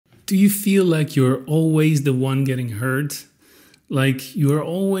Do you feel like you're always the one getting hurt? Like you're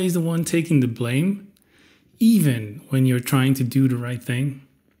always the one taking the blame, even when you're trying to do the right thing?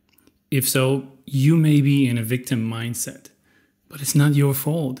 If so, you may be in a victim mindset, but it's not your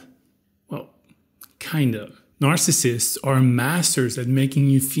fault. Well, kind of. Narcissists are masters at making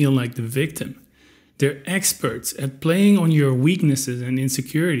you feel like the victim. They're experts at playing on your weaknesses and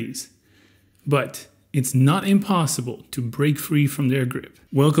insecurities. But it's not impossible to break free from their grip.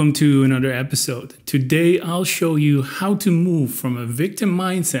 Welcome to another episode. Today I'll show you how to move from a victim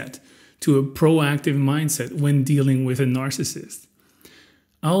mindset to a proactive mindset when dealing with a narcissist.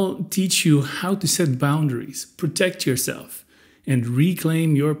 I'll teach you how to set boundaries, protect yourself, and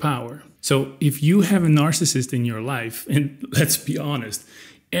reclaim your power. So if you have a narcissist in your life, and let's be honest,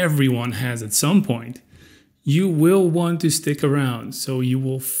 everyone has at some point, you will want to stick around so you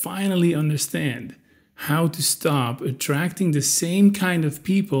will finally understand how to stop attracting the same kind of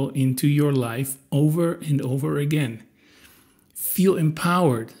people into your life over and over again. Feel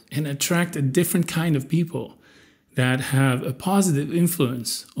empowered and attract a different kind of people that have a positive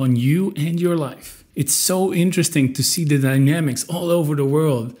influence on you and your life. It's so interesting to see the dynamics all over the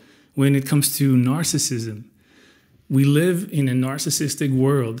world when it comes to narcissism. We live in a narcissistic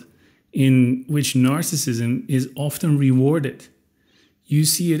world in which narcissism is often rewarded. You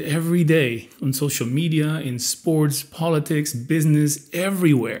see it every day on social media, in sports, politics, business,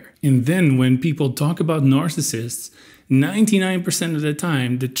 everywhere. And then when people talk about narcissists, 99% of the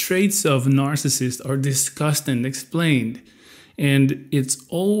time, the traits of narcissists are discussed and explained. And it's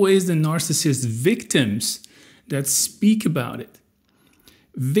always the narcissist victims that speak about it,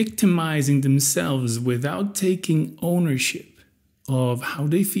 victimizing themselves without taking ownership of how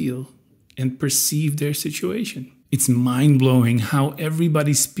they feel and perceive their situation. It's mind-blowing how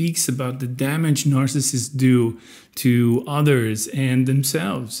everybody speaks about the damage narcissists do to others and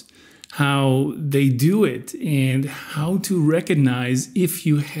themselves, how they do it, and how to recognize if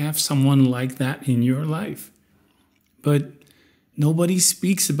you have someone like that in your life. But nobody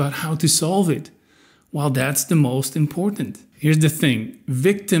speaks about how to solve it, while that's the most important. Here's the thing,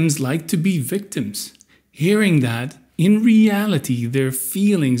 victims like to be victims. Hearing that, in reality, their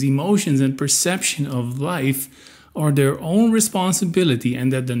feelings, emotions, and perception of life are their own responsibility,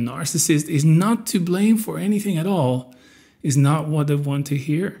 and that the narcissist is not to blame for anything at all, is not what they want to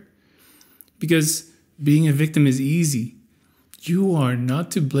hear. Because being a victim is easy. You are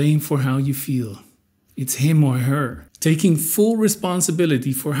not to blame for how you feel. It's him or her. Taking full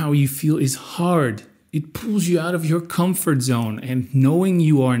responsibility for how you feel is hard. It pulls you out of your comfort zone, and knowing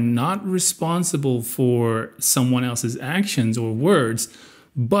you are not responsible for someone else's actions or words,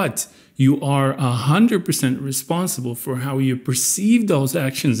 but you are 100% responsible for how you perceive those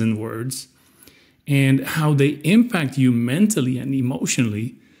actions and words and how they impact you mentally and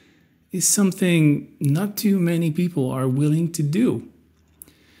emotionally is something not too many people are willing to do.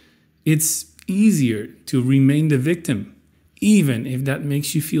 It's easier to remain the victim, even if that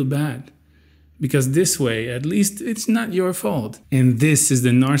makes you feel bad. Because this way, at least it's not your fault. And this is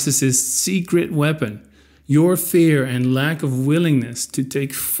the narcissist's secret weapon. Your fear and lack of willingness to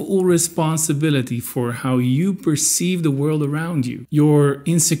take full responsibility for how you perceive the world around you. Your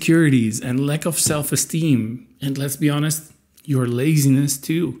insecurities and lack of self-esteem. And let's be honest, your laziness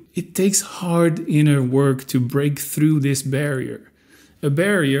too. It takes hard inner work to break through this barrier. A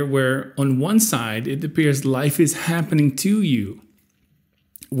barrier where on one side it appears life is happening to you,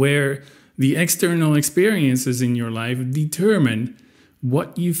 where the external experiences in your life determine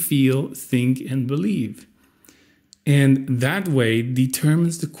what you feel, think, and believe. And that way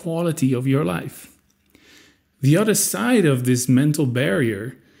determines the quality of your life. The other side of this mental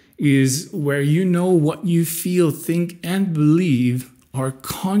barrier is where you know what you feel, think, and believe are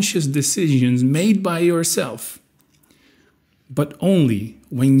conscious decisions made by yourself, but only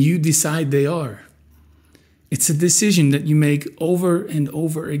when you decide they are. It's a decision that you make over and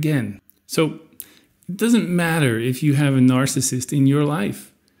over again. So it doesn't matter if you have a narcissist in your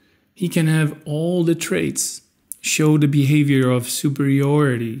life. He can have all the traits, show the behavior of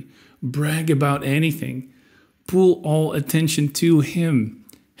superiority, brag about anything, pull all attention to him,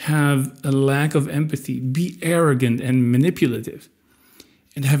 have a lack of empathy, be arrogant and manipulative,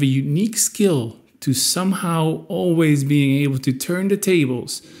 and have a unique skill to somehow always being able to turn the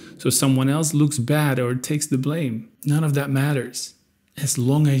tables so someone else looks bad or takes the blame. None of that matters, as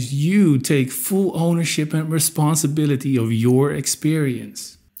long as you take full ownership and responsibility of your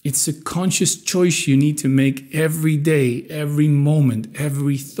experience. It's a conscious choice you need to make every day, every moment,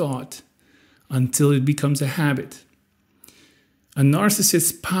 every thought, until it becomes a habit. A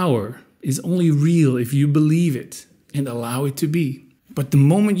narcissist's power is only real if you believe it and allow it to be. But the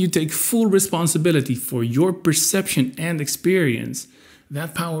moment you take full responsibility for your perception and experience,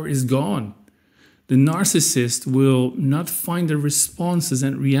 that power is gone. The narcissist will not find the responses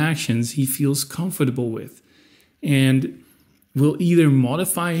and reactions he feels comfortable with, and will either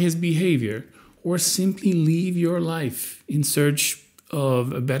modify his behavior or simply leave your life in search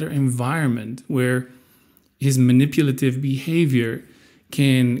of a better environment where his manipulative behavior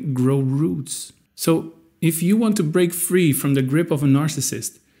can grow roots. So if you want to break free from the grip of a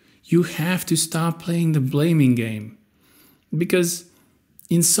narcissist, you have to stop playing the blaming game. Because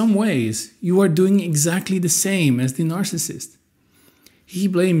in some ways, you are doing exactly the same as the narcissist. He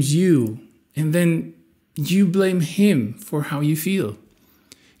blames you, and then you blame him for how you feel.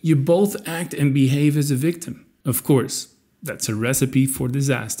 You both act and behave as a victim. Of course, that's a recipe for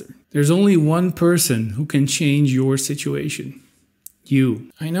disaster. There's only one person who can change your situation.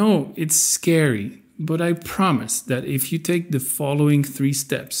 You. I know it's scary, but I promise that if you take the following 3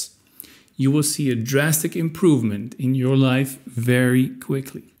 steps, you will see a drastic improvement in your life very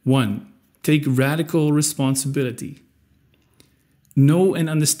quickly. 1. Take radical responsibility. Know and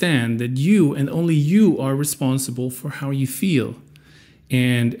understand that you and only you are responsible for how you feel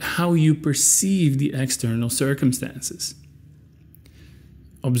and how you perceive the external circumstances.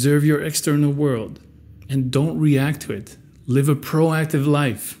 Observe your external world and don't react to it. Live a proactive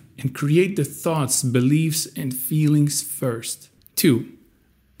life and create the thoughts, beliefs, and feelings first. 2.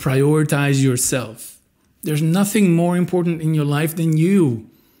 Prioritize yourself. There's nothing more important in your life than you.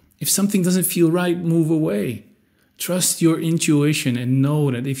 If something doesn't feel right, move away. Trust your intuition and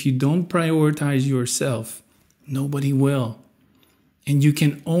know that if you don't prioritize yourself, nobody will. And you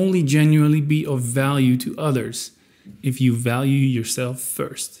can only genuinely be of value to others if you value yourself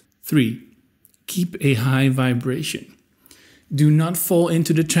first. 3. Keep a high vibration. Do not fall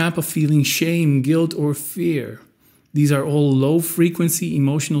into the trap of feeling shame, guilt, or fear. These are all low-frequency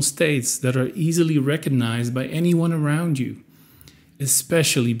emotional states that are easily recognized by anyone around you,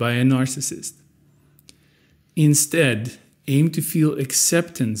 especially by a narcissist. Instead, aim to feel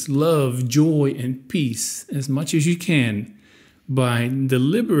acceptance, love, joy, and peace as much as you can by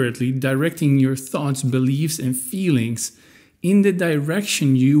deliberately directing your thoughts, beliefs, and feelings in the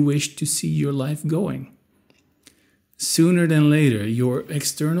direction you wish to see your life going. Sooner than later, your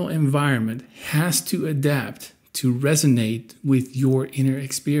external environment has to adapt to resonate with your inner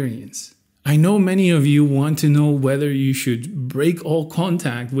experience. I know many of you want to know whether you should break all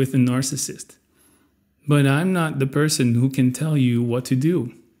contact with a narcissist, but I'm not the person who can tell you what to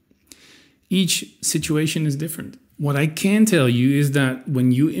do. Each situation is different. What I can tell you is that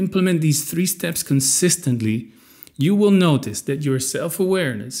when you implement these 3 steps consistently, you will notice that your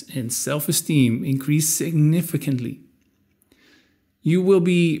self-awareness and self-esteem increase significantly. You will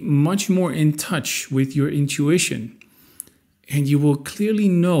be much more in touch with your intuition, and you will clearly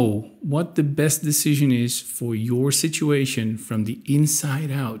know what the best decision is for your situation from the inside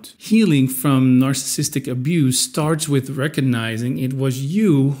out. Healing from narcissistic abuse starts with recognizing it was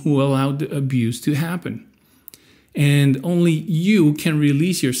you who allowed the abuse to happen. And only you can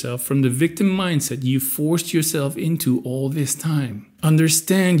release yourself from the victim mindset you forced yourself into all this time.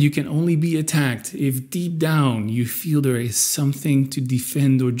 Understand you can only be attacked if deep down you feel there is something to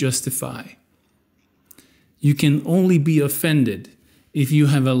defend or justify. You can only be offended if you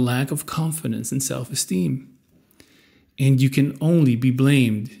have a lack of confidence and self-esteem. And you can only be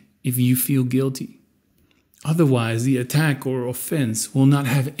blamed if you feel guilty. Otherwise, the attack or offense will not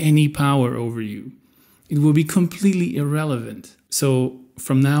have any power over you. It will be completely irrelevant. So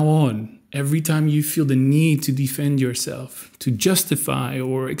from now on, every time you feel the need to defend yourself, to justify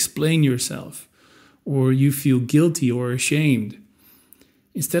or explain yourself, or you feel guilty or ashamed,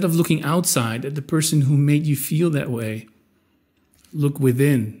 instead of looking outside at the person who made you feel that way, look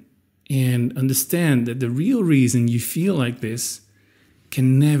within and understand that the real reason you feel like this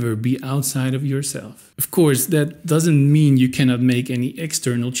can never be outside of yourself. Of course, that doesn't mean you cannot make any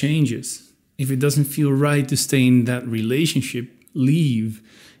external changes. If it doesn't feel right to stay in that relationship, leave.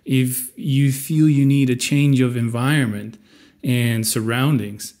 If you feel you need a change of environment and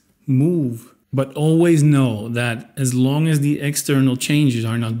surroundings, move. But always know that as long as the external changes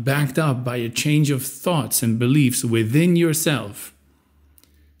are not backed up by a change of thoughts and beliefs within yourself,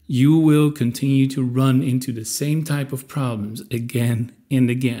 you will continue to run into the same type of problems again and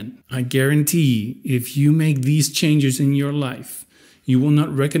again. I guarantee if you make these changes in your life, you will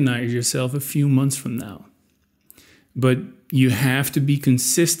not recognize yourself a few months from now. But you have to be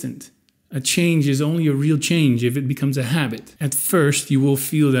consistent. A change is only a real change if it becomes a habit. At first, you will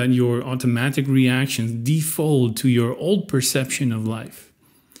feel that your automatic reactions default to your old perception of life.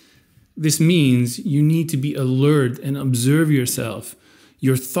 This means you need to be alert and observe yourself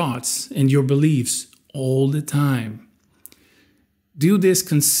your thoughts and your beliefs all the time. Do this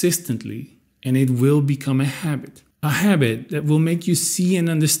consistently, and it will become a habit. A habit that will make you see and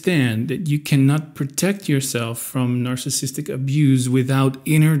understand that you cannot protect yourself from narcissistic abuse without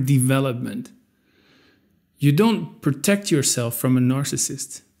inner development. You don't protect yourself from a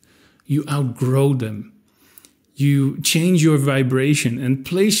narcissist. You outgrow them. You change your vibration and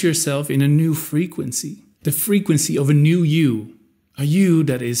place yourself in a new frequency. The frequency of a new you. A you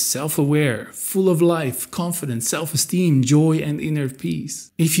that is self-aware, full of life, confident, self-esteem, joy, and inner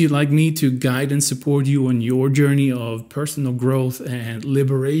peace. If you'd like me to guide and support you on your journey of personal growth and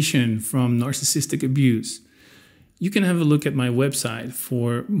liberation from narcissistic abuse, you can have a look at my website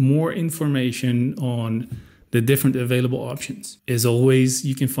for more information on the different available options. As always,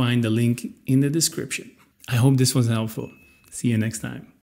 you can find the link in the description. I hope this was helpful. See you next time.